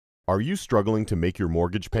Are you struggling to make your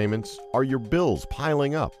mortgage payments? Are your bills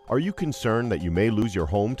piling up? Are you concerned that you may lose your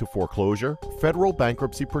home to foreclosure? Federal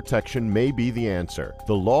bankruptcy protection may be the answer.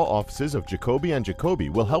 The law offices of Jacoby Jacoby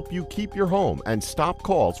will help you keep your home and stop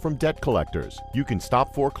calls from debt collectors. You can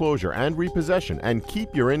stop foreclosure and repossession and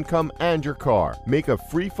keep your income and your car. Make a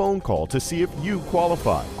free phone call to see if you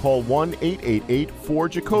qualify. Call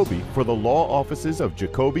 1-888-4-JACOBY for the law offices of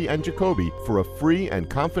Jacoby Jacoby for a free and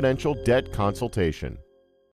confidential debt consultation.